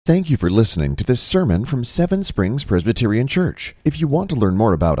Thank you for listening to this sermon from Seven Springs Presbyterian Church. If you want to learn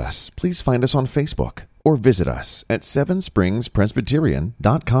more about us, please find us on Facebook or visit us at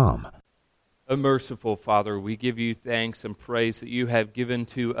sevenspringspresbyterian.com. O merciful Father, we give you thanks and praise that you have given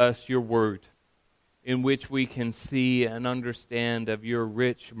to us your word, in which we can see and understand of your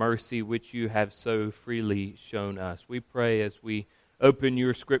rich mercy which you have so freely shown us. We pray as we open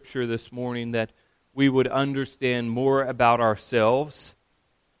your scripture this morning that we would understand more about ourselves,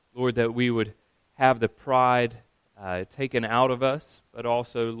 Lord, that we would have the pride taken out of us, but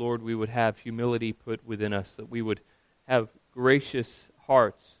also, Lord, we would have humility put within us, that we would have gracious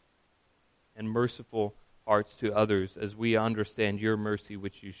hearts and merciful hearts to others as we understand your mercy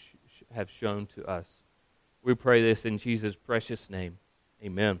which you have shown to us. We pray this in Jesus' precious name.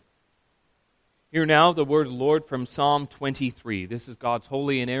 Amen. Hear now the word of the Lord from Psalm 23. This is God's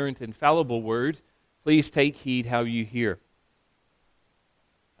holy, inerrant, infallible word. Please take heed how you hear.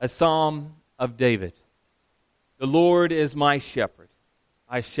 A psalm of David. The Lord is my shepherd.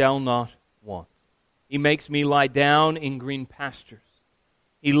 I shall not want. He makes me lie down in green pastures.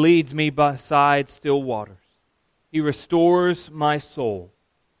 He leads me beside still waters. He restores my soul.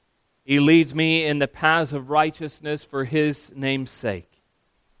 He leads me in the paths of righteousness for his name's sake.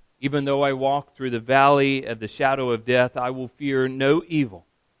 Even though I walk through the valley of the shadow of death, I will fear no evil,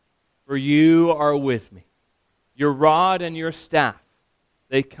 for you are with me. Your rod and your staff,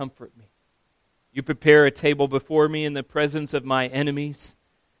 they comfort me. You prepare a table before me in the presence of my enemies,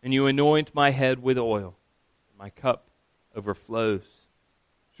 and you anoint my head with oil. My cup overflows.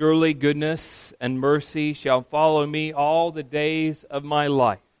 Surely goodness and mercy shall follow me all the days of my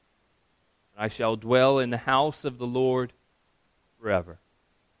life. I shall dwell in the house of the Lord forever.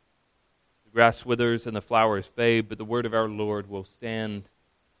 The grass withers and the flowers fade, but the word of our Lord will stand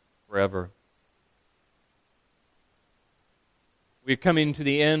forever. We're coming to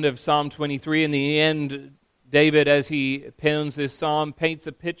the end of Psalm 23. In the end, David, as he pens this psalm, paints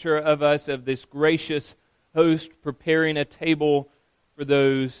a picture of us, of this gracious host preparing a table for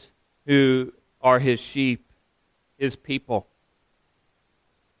those who are his sheep, his people.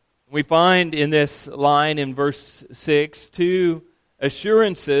 We find in this line in verse 6 two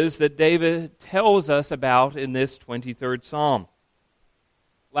assurances that David tells us about in this 23rd Psalm.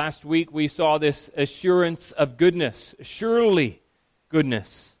 Last week we saw this assurance of goodness. Surely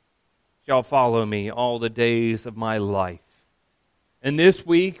goodness shall follow me all the days of my life. And this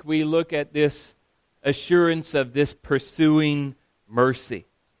week we look at this assurance of this pursuing mercy.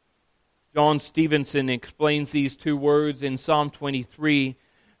 John Stevenson explains these two words in Psalm 23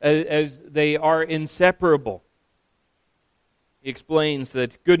 as they are inseparable. He explains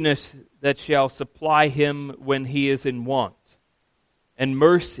that goodness that shall supply him when he is in want, and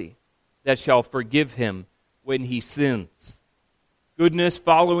mercy that shall forgive him when he sins. Goodness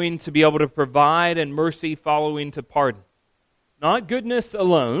following to be able to provide, and mercy following to pardon. Not goodness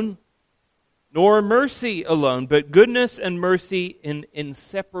alone, nor mercy alone, but goodness and mercy in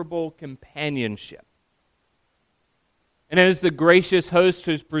inseparable companionship. And as the gracious host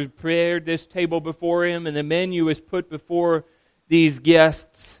has prepared this table before him, and the menu is put before these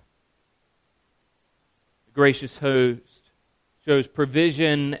guests, the gracious host shows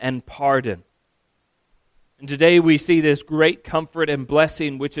provision and pardon. And today we see this great comfort and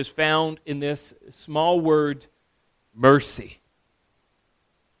blessing which is found in this small word, mercy.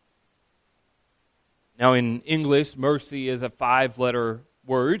 Now in English, mercy is a 5-letter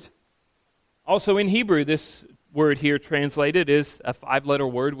word. Also in Hebrew, this word here translated is a 5-letter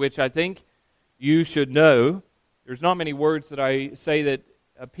word, which I think you should know. There's not many words that I say that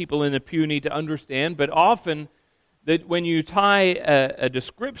people in the pew need to understand, but often that when you tie a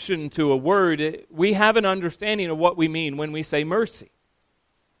description to a word, we have an understanding of what we mean when we say mercy,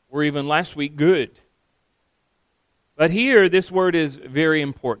 or even last week, good. But here, this word is very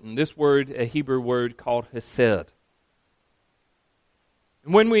important. This word, a Hebrew word called hesed.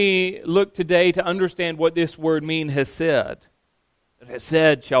 And when we look today to understand what this word means, hesed, that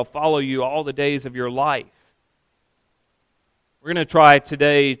hesed shall follow you all the days of your life. We're going to try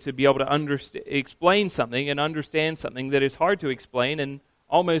today to be able to explain something and understand something that is hard to explain and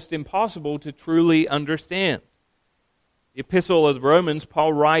almost impossible to truly understand. The Epistle of Romans,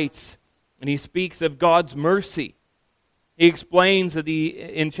 Paul writes, and he speaks of God's mercy. He explains that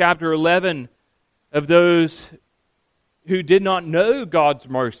in chapter 11 of those who did not know God's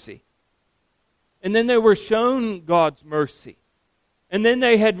mercy. And then they were shown God's mercy. And then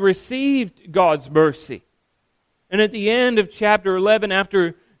they had received God's mercy. And at the end of chapter 11,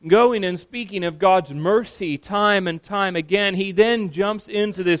 after going and speaking of God's mercy time and time again, he then jumps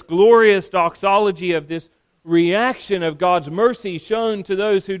into this glorious doxology of this reaction of God's mercy shown to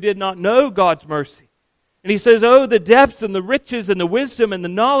those who did not know God's mercy. And he says, oh, the depths and the riches and the wisdom and the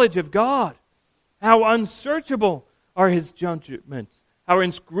knowledge of God. How unsearchable are His judgments. How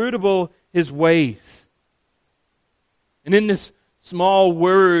inscrutable His ways. And in this small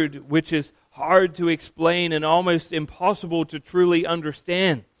word, which is hard to explain and almost impossible to truly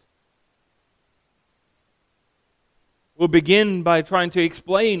understand, we'll begin by trying to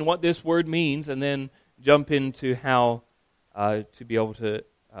explain what this word means and then jump into how to be able to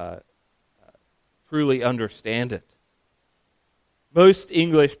truly understand it. Most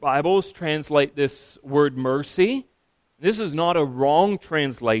English Bibles translate this word mercy. This is not a wrong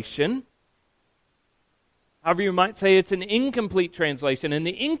translation. However, you might say it's an incomplete translation, and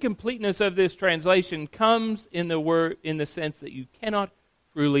the incompleteness of this translation comes in the sense that you cannot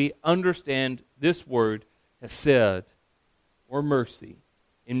truly understand this word hesed or mercy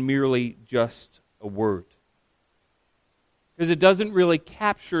in merely just a word. Because it doesn't really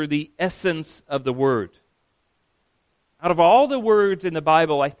capture the essence of the word. Out of all the words in the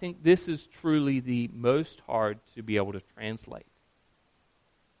Bible, I think this is truly the most hard to be able to translate.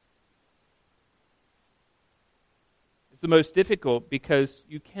 It's the most difficult because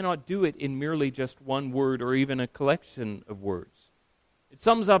you cannot do it in merely just one word or even a collection of words. It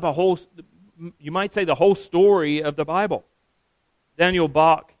sums up you might say, the whole story of the Bible. Daniel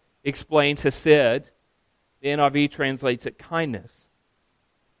Bach explains hesed. The NIV translates it kindness.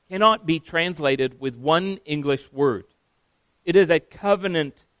 Cannot be translated with one English word. It is a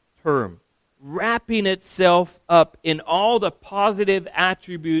covenant term, wrapping itself up in all the positive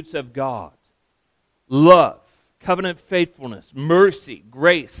attributes of God. Love, covenant faithfulness, mercy,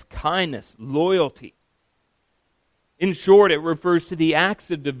 grace, kindness, loyalty. In short, it refers to the acts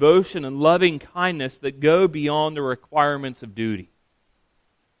of devotion and loving kindness that go beyond the requirements of duty.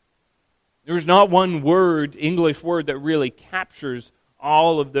 There's not one word, English word, that really captures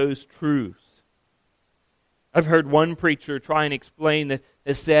all of those truths. I've heard one preacher try and explain that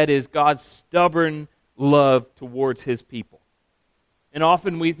hesed is God's stubborn love towards His people. And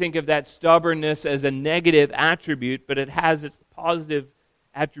often we think of that stubbornness as a negative attribute, but it has its positive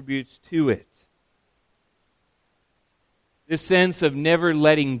attributes to it. This sense of never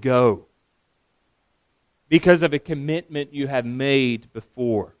letting go because of a commitment you have made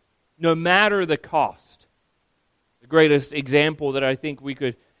before, no matter the cost. The greatest example that I think we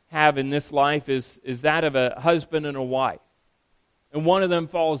could have in this life is that of a husband and a wife. And one of them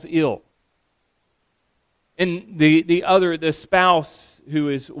falls ill. And the spouse who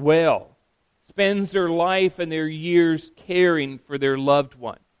is well, spends their life and their years caring for their loved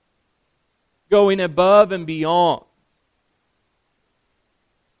one, going above and beyond.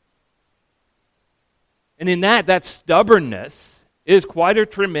 And in that stubbornness is quite a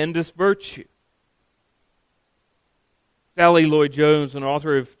tremendous virtue. Sally Lloyd-Jones, an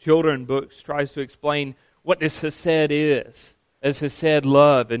author of children's books, tries to explain what this hesed is, as hesed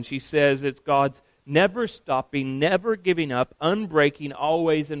love. And she says it's God's never stopping, never giving up, unbreaking,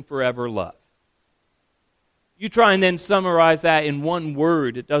 always and forever love. You try and then summarize that in one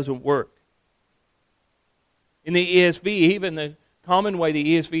word, it doesn't work. In the ESV, even the common way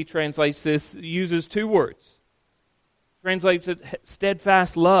the ESV translates this, uses two words. Translates it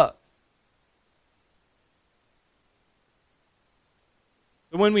steadfast love.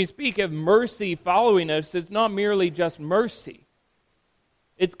 So when we speak of mercy following us, it's not merely just mercy.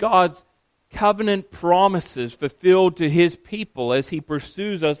 It's God's covenant promises fulfilled to His people as He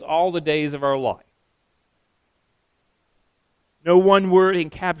pursues us all the days of our life. No one word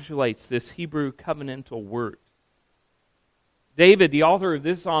encapsulates this Hebrew covenantal word. David, the author of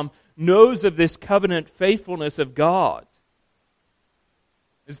this psalm, knows of this covenant faithfulness of God.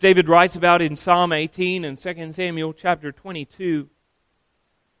 As David writes about in Psalm 18 and 2 Samuel chapter 22,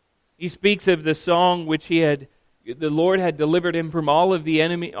 he speaks of the song which the Lord had delivered him from all of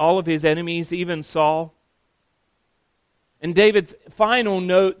his enemies, even Saul. And David's final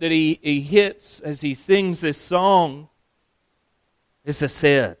note that he hits as he sings this song is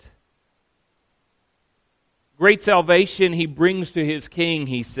hesed. Great salvation He brings to His king,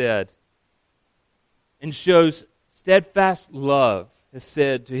 he said, and shows steadfast love,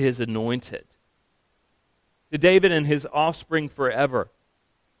 hesed, to His anointed, to David and his offspring forever.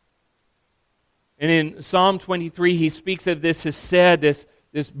 And in Psalm 23, he speaks of this hesed,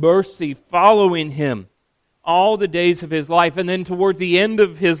 this mercy following him all the days of his life. And then towards the end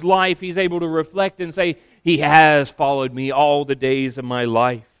of his life, he's able to reflect and say, He has followed me all the days of my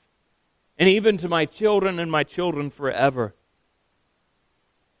life. And even to my children and my children forever.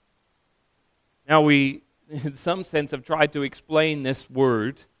 Now we, in some sense, have tried to explain this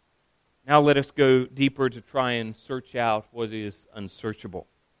word Now let us go deeper to try and search out what is unsearchable.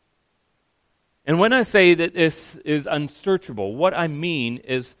 And when I say that this is unsearchable, what I mean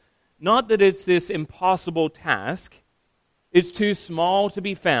is not that it's this impossible task. It's too small to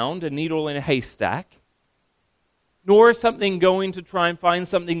be found, a needle in a haystack, nor something going to try and find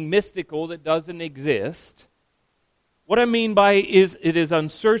something mystical that doesn't exist. What I mean by is it is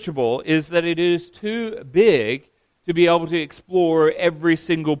unsearchable is that it is too big to be able to explore every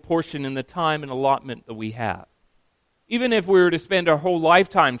single portion in the time and allotment that we have. Even if we were to spend our whole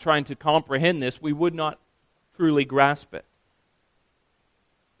lifetime trying to comprehend this, we would not truly grasp it.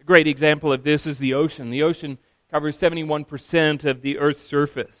 A great example of this is the ocean. The ocean covers 71% of the Earth's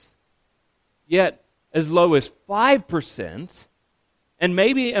surface. Yet, as low as 5%, and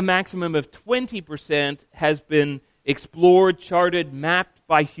maybe a maximum of 20%, has been explored, charted, mapped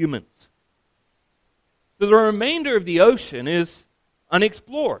by humans. So the remainder of the ocean is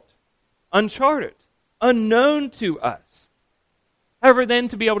unexplored, uncharted, unknown to us. However, then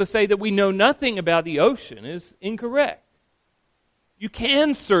to be able to say that we know nothing about the ocean is incorrect. You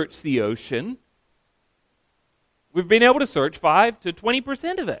can search the ocean. We've been able to search 5 to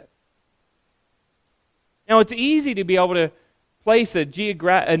 20% of it. Now, it's easy to be able to place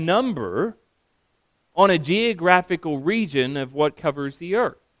a number on a geographical region of what covers the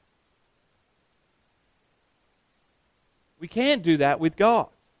earth. We can't do that with God.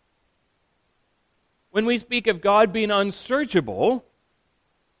 When we speak of God being unsearchable,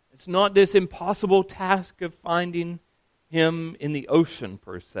 it's not this impossible task of finding Him in the ocean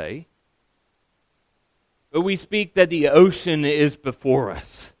per se, but we speak that the ocean is before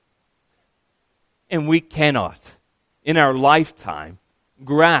us. And we cannot, in our lifetime,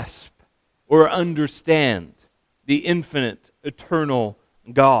 grasp or understand the infinite, eternal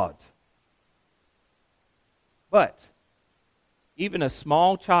God. But even a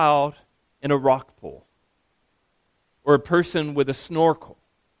small child in a rock pool or a person with a snorkel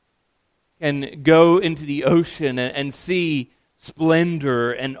can go into the ocean and see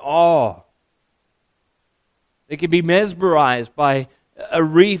splendor and awe. They can be mesmerized by a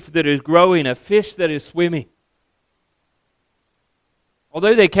reef that is growing, a fish that is swimming.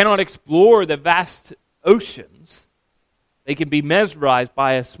 Although they cannot explore the vast oceans, they can be mesmerized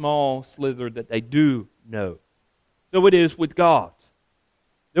by a small slither that they do know. So it is with God.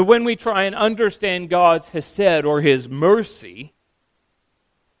 That when we try and understand God's hesed or His mercy,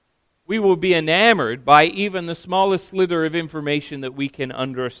 we will be enamored by even the smallest slither of information that we can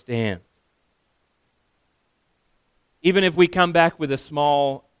understand. Even if we come back with a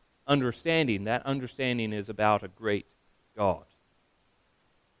small understanding, that understanding is about a great God.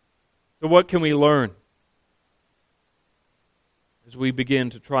 So what can we learn as we begin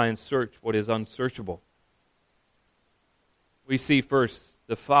to try and search what is unsearchable? We see first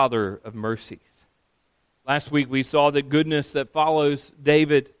the Father of mercies. Last week we saw the goodness that follows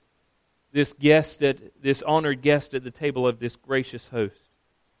David, this honored guest at the table of this gracious host.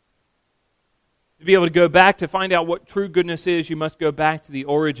 To be able to go back to find out what true goodness is, you must go back to the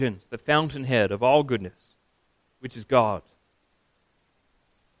origins, the fountainhead of all goodness, which is God.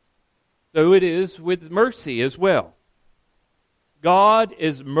 So it is with mercy as well. God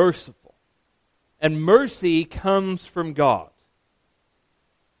is merciful, and mercy comes from God.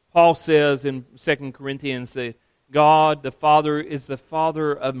 Paul says in 2 Corinthians that God, the Father, is the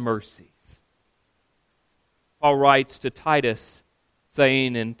Father of mercies. Paul writes to Titus,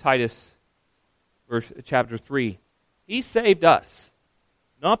 saying in Titus chapter 3, He saved us,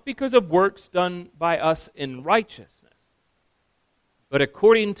 not because of works done by us in righteousness, but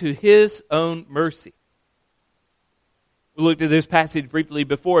according to His own mercy. We looked at this passage briefly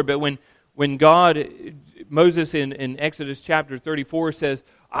before, but when Moses in Exodus chapter 34 says,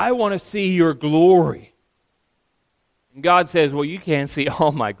 I want to see your glory. And God says, well, you can't see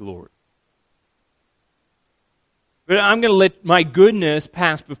all my glory. But I'm going to let my goodness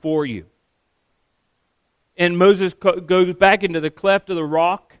pass before you. And Moses goes back into the cleft of the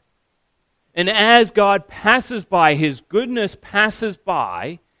rock. And as God passes by, His goodness passes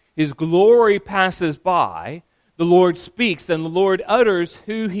by, His glory passes by, the Lord speaks and the Lord utters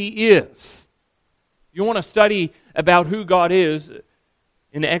who He is. You want to study about who God is,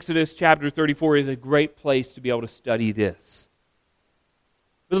 in Exodus chapter 34 is a great place to be able to study this.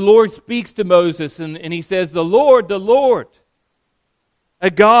 But the Lord speaks to Moses and He says, the Lord,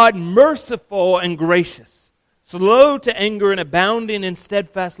 a God merciful and gracious, slow to anger and abounding in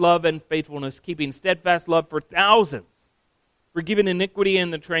steadfast love and faithfulness, keeping steadfast love for thousands, forgiving iniquity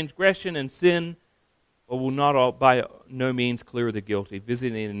and the transgression and sin, but will not by no means clear the guilty,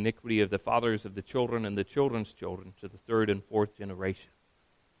 visiting the iniquity of the fathers of the children and the children's children to the third and fourth generation.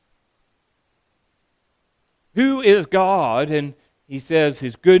 Who is God? And he says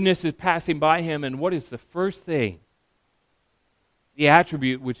his goodness is passing by him. And what is the first thing? The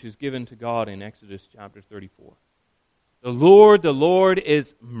attribute which is given to God in Exodus chapter 34. The Lord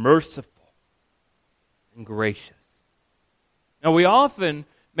is merciful and gracious. Now we often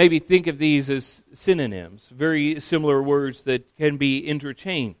maybe think of these as synonyms, very similar words that can be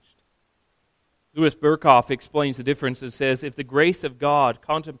interchanged. Louis Berkhoff explains the difference and says, if the grace of God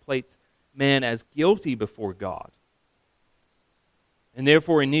contemplates man as guilty before God, and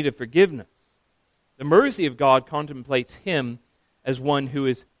therefore in need of forgiveness, the mercy of God contemplates him as one who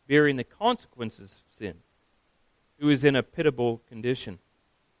is bearing the consequences of sin, who is in a pitiable condition,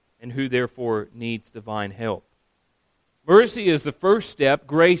 and who therefore needs divine help. Mercy is the first step,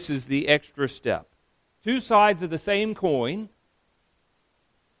 grace is the extra step. Two sides of the same coin,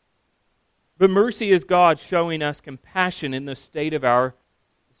 but mercy is God showing us compassion in the state of our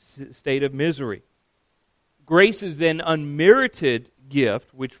state of misery. Grace is then unmerited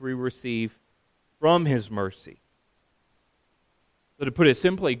gift which we receive from His mercy. So to put it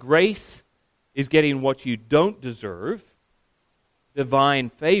simply, grace is getting what you don't deserve, divine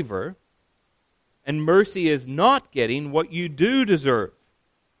favor, and mercy is not getting what you do deserve,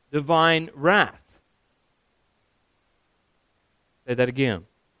 divine wrath. Say that again.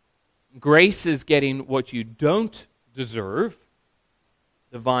 Grace is getting what you don't deserve,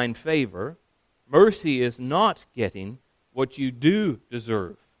 divine favor. Mercy is not getting what you do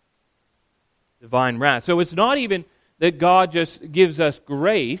deserve, divine wrath. So it's not even that God just gives us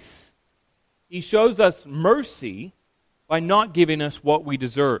grace. He shows us mercy by not giving us what we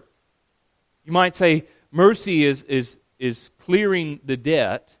deserve. You might say mercy is clearing the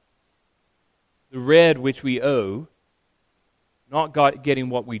debt, the red which we owe, not getting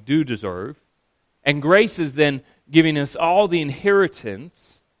what we do deserve. And grace is then giving us all the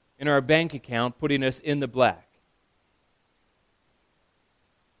inheritance in our bank account, putting us in the black.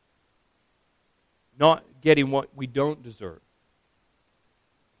 Not getting what we don't deserve.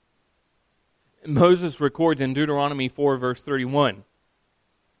 Moses records in Deuteronomy 4, verse 31,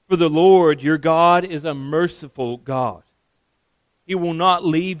 "For the Lord your God is a merciful God. He will not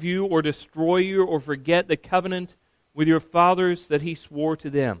leave you or destroy you or forget the covenant with your fathers that He swore to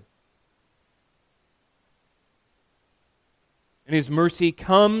them." And His mercy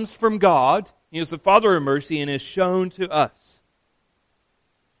comes from God. He is the Father of mercy and is shown to us.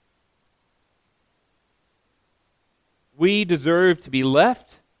 We deserve to be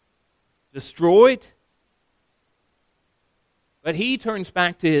left, destroyed, but He turns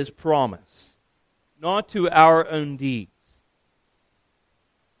back to His promise, not to our own deeds.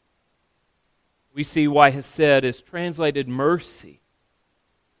 We see why Hesed is translated mercy,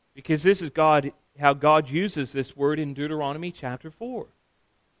 because this is how God uses this word in Deuteronomy chapter 4.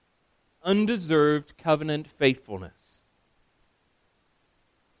 Undeserved covenant faithfulness.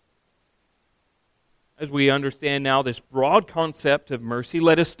 As we understand now this broad concept of mercy,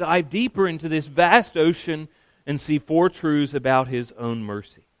 let us dive deeper into this vast ocean and see four truths about His own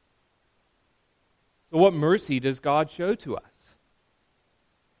mercy. So what mercy does God show to us?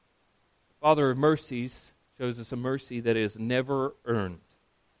 The Father of mercies shows us a mercy that is never earned.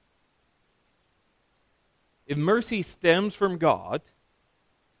 If mercy stems from God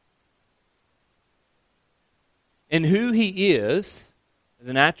and who He is as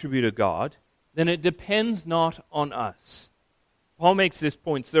an attribute of God, then it depends not on us. Paul makes this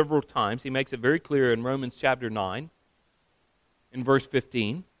point several times. He makes it very clear in Romans chapter 9, in verse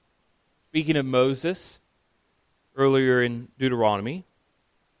 15. Speaking of Moses, earlier in Deuteronomy,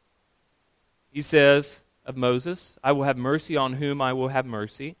 he says of Moses, "I will have mercy on whom I will have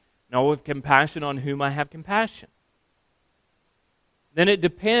mercy, and I will have compassion on whom I have compassion." Then it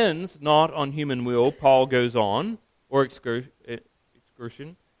depends not on human will, Paul goes on, or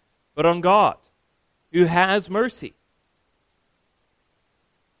excursion, but on God, who has mercy.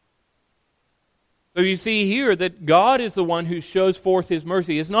 So you see here that God is the one who shows forth His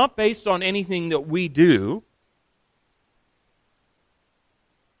mercy. It's not based on anything that we do.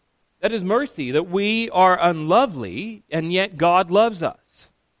 That is mercy, that we are unlovely, and yet God loves us.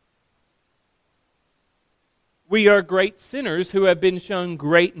 We are great sinners who have been shown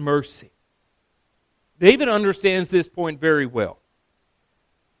great mercy. David understands this point very well.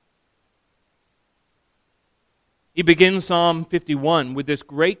 He begins Psalm 51 with this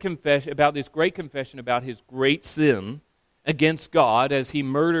great confession about his great sin against God as he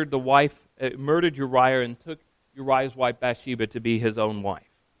murdered Uriah and took Uriah's wife Bathsheba to be his own wife.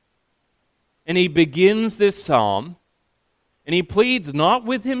 And he begins this psalm, and he pleads not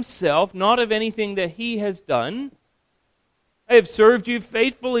with himself, not of anything that he has done. "I have served you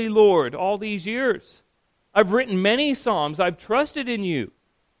faithfully, Lord, all these years. I've written many psalms. I've trusted in you.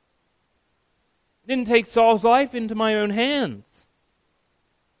 I didn't take Saul's life into my own hands.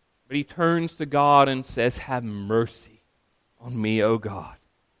 But he turns to God and says, have mercy on me, O God,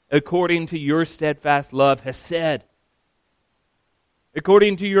 according to your steadfast love has said.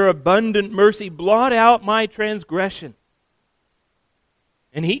 According to your abundant mercy, blot out my transgression.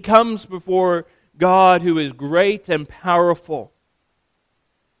 And he comes before God who is great and powerful.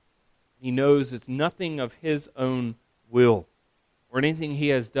 He knows it's nothing of his own will or anything he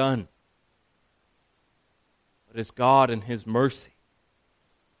has done, but it's God and his mercy.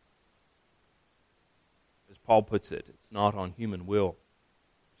 As Paul puts it, it's not on human will,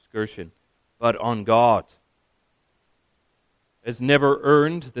 excursion, but on God. It's never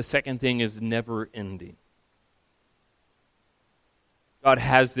earned. The second thing is never ending. God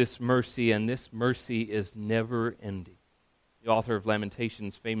has this mercy, and this mercy is never ending. The author of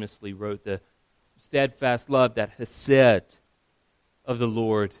Lamentations famously wrote, the steadfast love, that hesed of the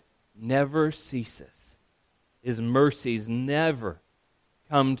Lord, never ceases. His mercies never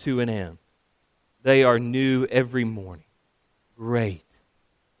come to an end. They are new every morning. Great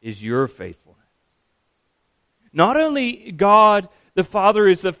is your faithfulness. Not only God the Father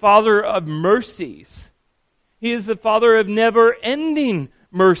is the Father of mercies, He is the Father of never-ending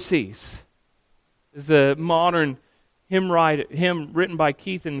mercies. As the modern hymn written by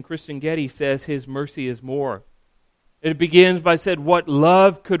Keith and Kristen Getty says, His mercy is more. It begins by saying, what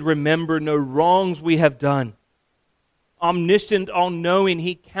love could remember no wrongs we have done. Omniscient, all-knowing,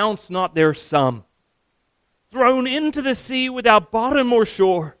 He counts not their sum. Thrown into the sea without bottom or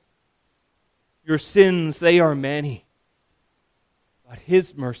shore. Your sins, they are many, but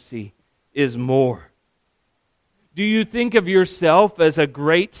His mercy is more. Do you think of yourself as a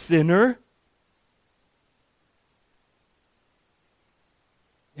great sinner?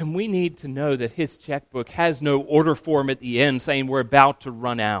 And we need to know that His checkbook has no order form at the end saying we're about to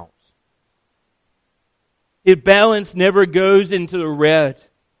run out. His balance never goes into the red.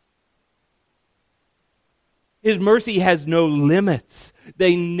 His mercy has no limits.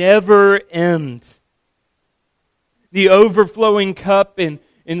 They never end. The overflowing cup in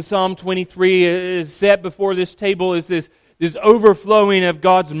Psalm 23 is set before this table is this overflowing of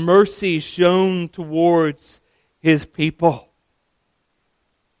God's mercy shown towards His people.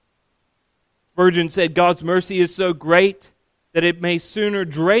 Spurgeon said, God's mercy is so great that it may sooner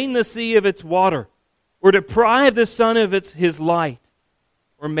drain the sea of its water, or deprive the sun of His light,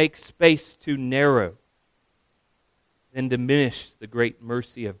 or make space too narrow, than diminish the great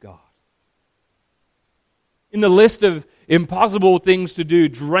mercy of God. In the list of impossible things to do,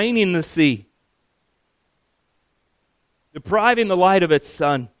 draining the sea, depriving the light of its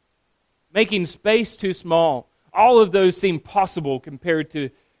sun, making space too small, all of those seem possible compared to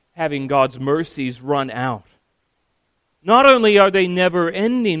having God's mercies run out. Not only are they never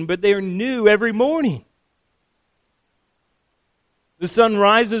ending, but they are new every morning. The sun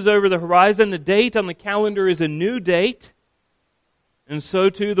rises over the horizon. The date on the calendar is a new date. And so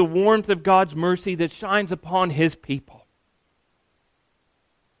too the warmth of God's mercy that shines upon His people.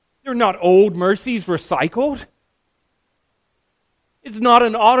 They're not old mercies recycled. It's not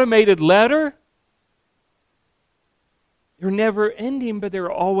an automated letter. They're never ending, but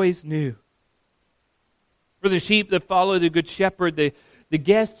they're always new. For the sheep that follow the Good Shepherd, the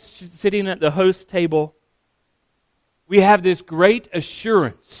guests sitting at the host table, we have this great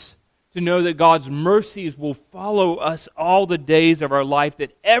assurance to know that God's mercies will follow us all the days of our life,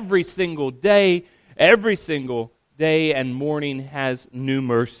 that every single day and morning has new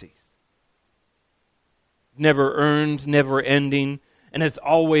mercies. Never earned, never ending, and it's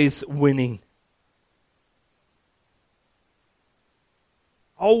always winning.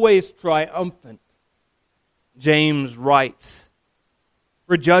 Always triumphant. James writes,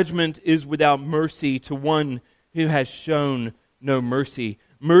 for judgment is without mercy to one who has shown no mercy.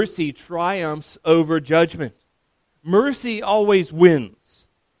 Mercy triumphs over judgment. Mercy always wins.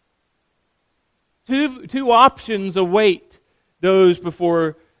 Two options await those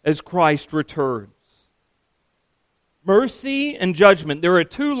before as Christ returns. Mercy and judgment. There are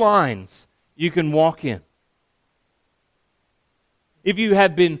two lines you can walk in. If you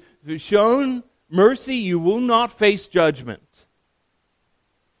have been shown mercy, you will not face judgment.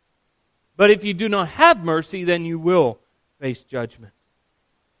 But if you do not have mercy, then you will face judgment.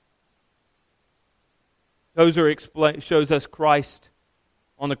 Tozer shows us Christ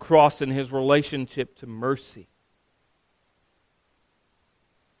on the cross and His relationship to mercy.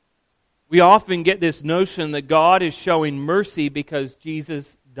 We often get this notion that God is showing mercy because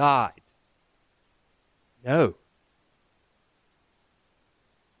Jesus died. No.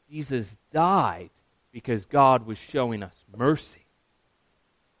 Jesus died because God was showing us mercy.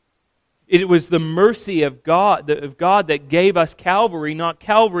 It was the mercy of God that gave us Calvary, not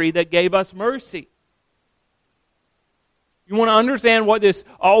Calvary that gave us mercy. You want to understand what this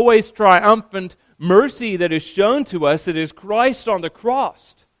always triumphant mercy that is shown to us, it is Christ on the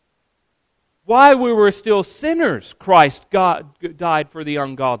cross. While we were still sinners, God died for the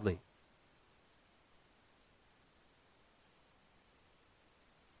ungodly.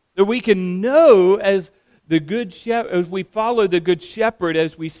 That we can know as the good shepherd, as we follow the good shepherd,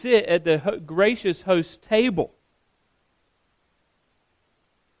 as we sit at the gracious host's table,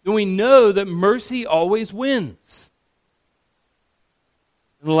 that we know that mercy always wins.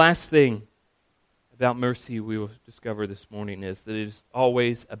 And the last thing about mercy we will discover this morning is that it is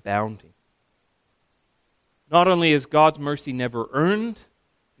always abounding. Not only is God's mercy never earned,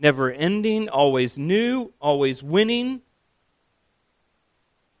 never ending, always new, always winning,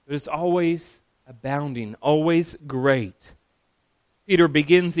 but it's always abounding, always great. Peter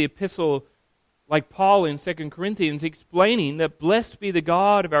begins the epistle like Paul in 2 Corinthians, explaining that blessed be the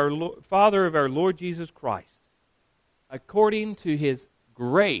God of our Father of our Lord Jesus Christ, according to His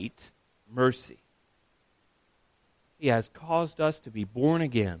great mercy. He has caused us to be born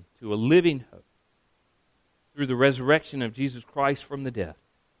again to a living hope through the resurrection of Jesus Christ from the dead,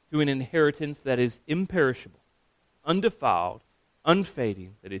 to an inheritance that is imperishable, undefiled,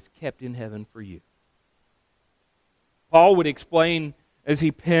 unfading, that is kept in heaven for you. Paul would explain as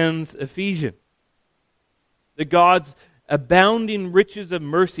he pens Ephesians that God's abounding riches of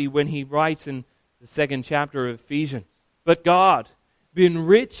mercy when he writes in the 2nd chapter of Ephesians. But God, being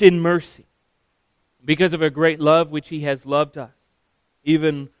rich in mercy, because of a great love which He has loved us,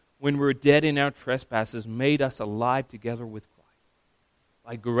 even when we're dead in our trespasses, made us alive together with Christ.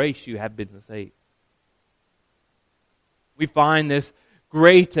 By grace you have been saved. We find this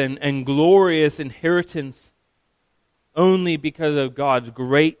great and glorious inheritance only because of God's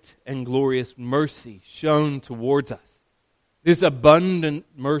great and glorious mercy shown towards us. This abundant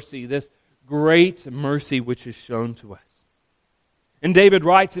mercy, this great mercy which is shown to us. And David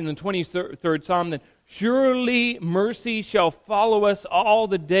writes in the 23rd Psalm that surely mercy shall follow us all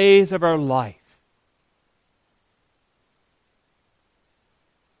the days of our life.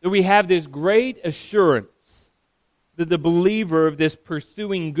 That we have this great assurance that the believer of this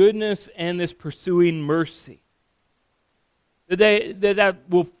pursuing goodness and this pursuing mercy, that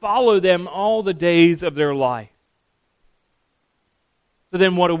will follow them all the days of their life. So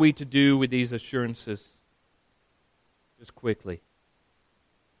then what are we to do with these assurances? Just quickly.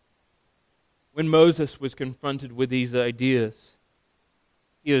 When Moses was confronted with these ideas,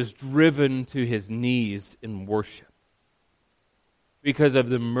 he is driven to his knees in worship because of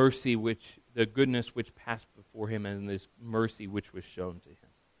the mercy the goodness which passed before him and this mercy which was shown to him.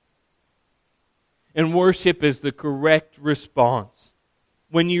 And worship is the correct response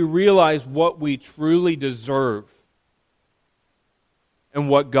when you realize what we truly deserve and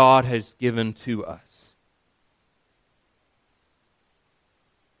what God has given to us.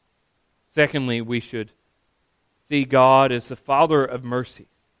 Secondly, we should see God as the Father of mercies,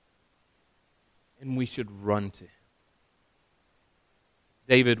 and we should run to Him.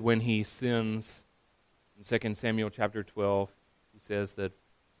 David, when he sins in 2 Samuel chapter 12, he says that,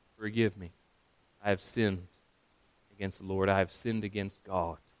 forgive me, I have sinned against the Lord, I have sinned against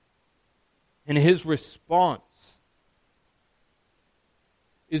God. And his response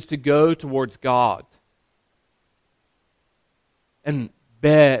is to go towards God and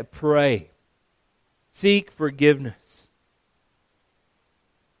pray, seek forgiveness.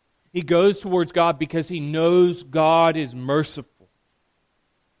 He goes towards God because he knows God is merciful.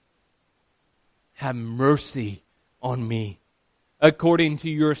 Have mercy on me according to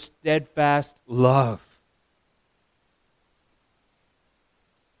your steadfast love.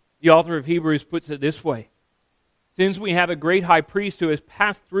 The author of Hebrews puts it this way: since we have a great high priest who has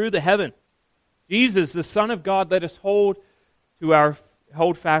passed through the heaven, Jesus, the Son of God, let us hold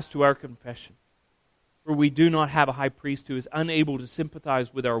fast to our confession. For we do not have a high priest who is unable to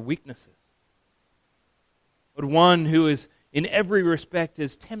sympathize with our weaknesses, but one who is in every respect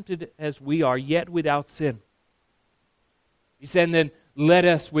as tempted as we are, yet without sin. He said, then let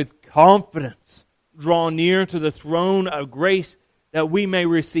us with confidence draw near to the throne of grace, that we may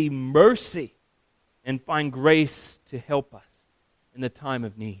receive mercy and find grace to help us in the time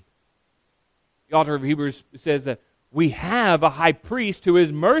of need. The author of Hebrews says that we have a high priest who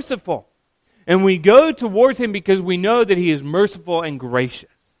is merciful. And we go towards Him because we know that He is merciful and gracious.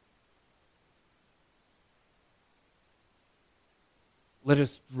 Let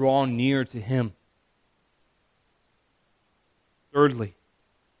us draw near to Him. Thirdly,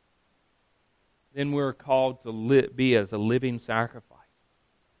 then we're called to be as a living sacrifice.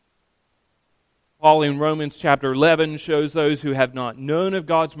 Paul in Romans chapter 11 shows those who have not known of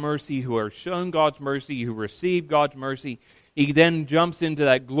God's mercy, who are shown God's mercy, who receive God's mercy. He then jumps into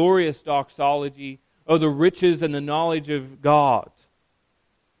that glorious doxology of the riches and the knowledge of God.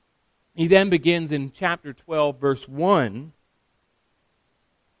 He then begins in chapter 12, verse 1.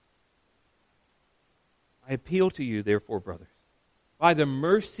 I appeal to you, therefore, brothers, by the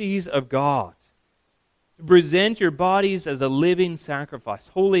mercies of God, to present your bodies as a living sacrifice,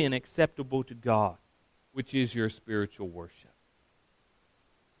 holy and acceptable to God, which is your spiritual worship.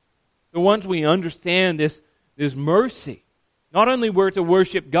 So once we understand this mercy, not only we're to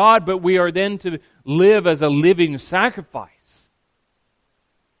worship God, but we are then to live as a living sacrifice.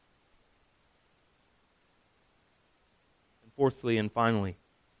 And fourthly and finally,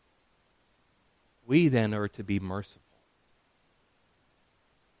 we then are to be merciful.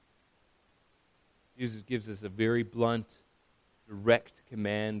 Jesus gives us a very blunt, direct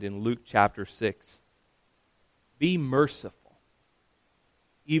command in Luke chapter 6. Be merciful,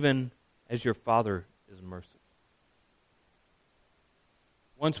 even as your Father is merciful.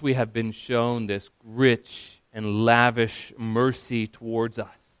 Once we have been shown this rich and lavish mercy towards us,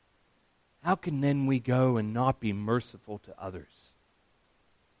 how can then we go and not be merciful to others?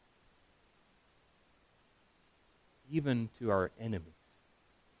 Even to our enemies.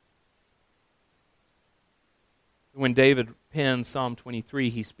 When David pens Psalm 23,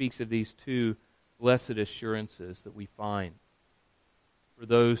 he speaks of these two blessed assurances that we find for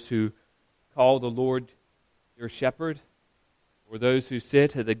those who call the Lord their shepherd, or those who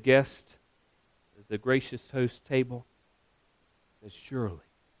sit at the gracious host table. He says, surely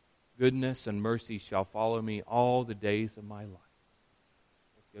goodness and mercy shall follow me all the days of my life.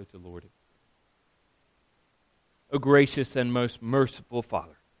 Let's go to Lord. O gracious and most merciful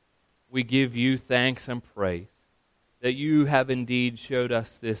Father, we give you thanks and praise that you have indeed showed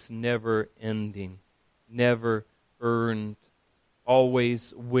us this never-ending, never-earned,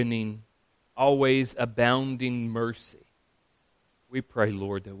 always winning, always abounding mercy. We pray,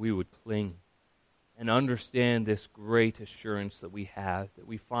 Lord, that we would cling and understand this great assurance that we have, that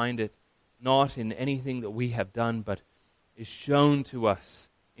we find it not in anything that we have done, but is shown to us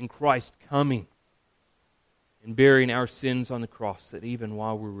in Christ coming and bearing our sins on the cross, that even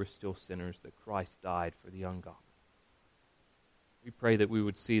while we were still sinners, that Christ died for the ungodly. We pray that we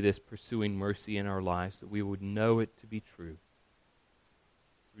would see this pursuing mercy in our lives, that we would know it to be true.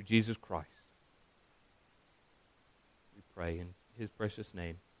 Through Jesus Christ, we pray in His precious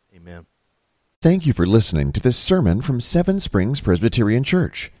name. Amen. Thank you for listening to this sermon from Seven Springs Presbyterian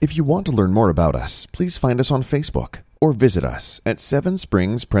Church. If you want to learn more about us, please find us on Facebook or visit us at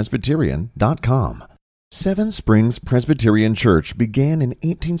sevenspringspresbyterian.com. Seven Springs Presbyterian Church began in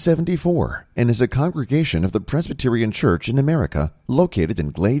 1874 and is a congregation of the Presbyterian Church in America located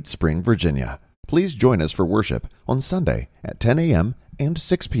in Glade Spring, Virginia. Please join us for worship on Sunday at 10 a.m. and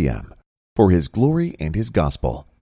 6 p.m. for His glory and His gospel.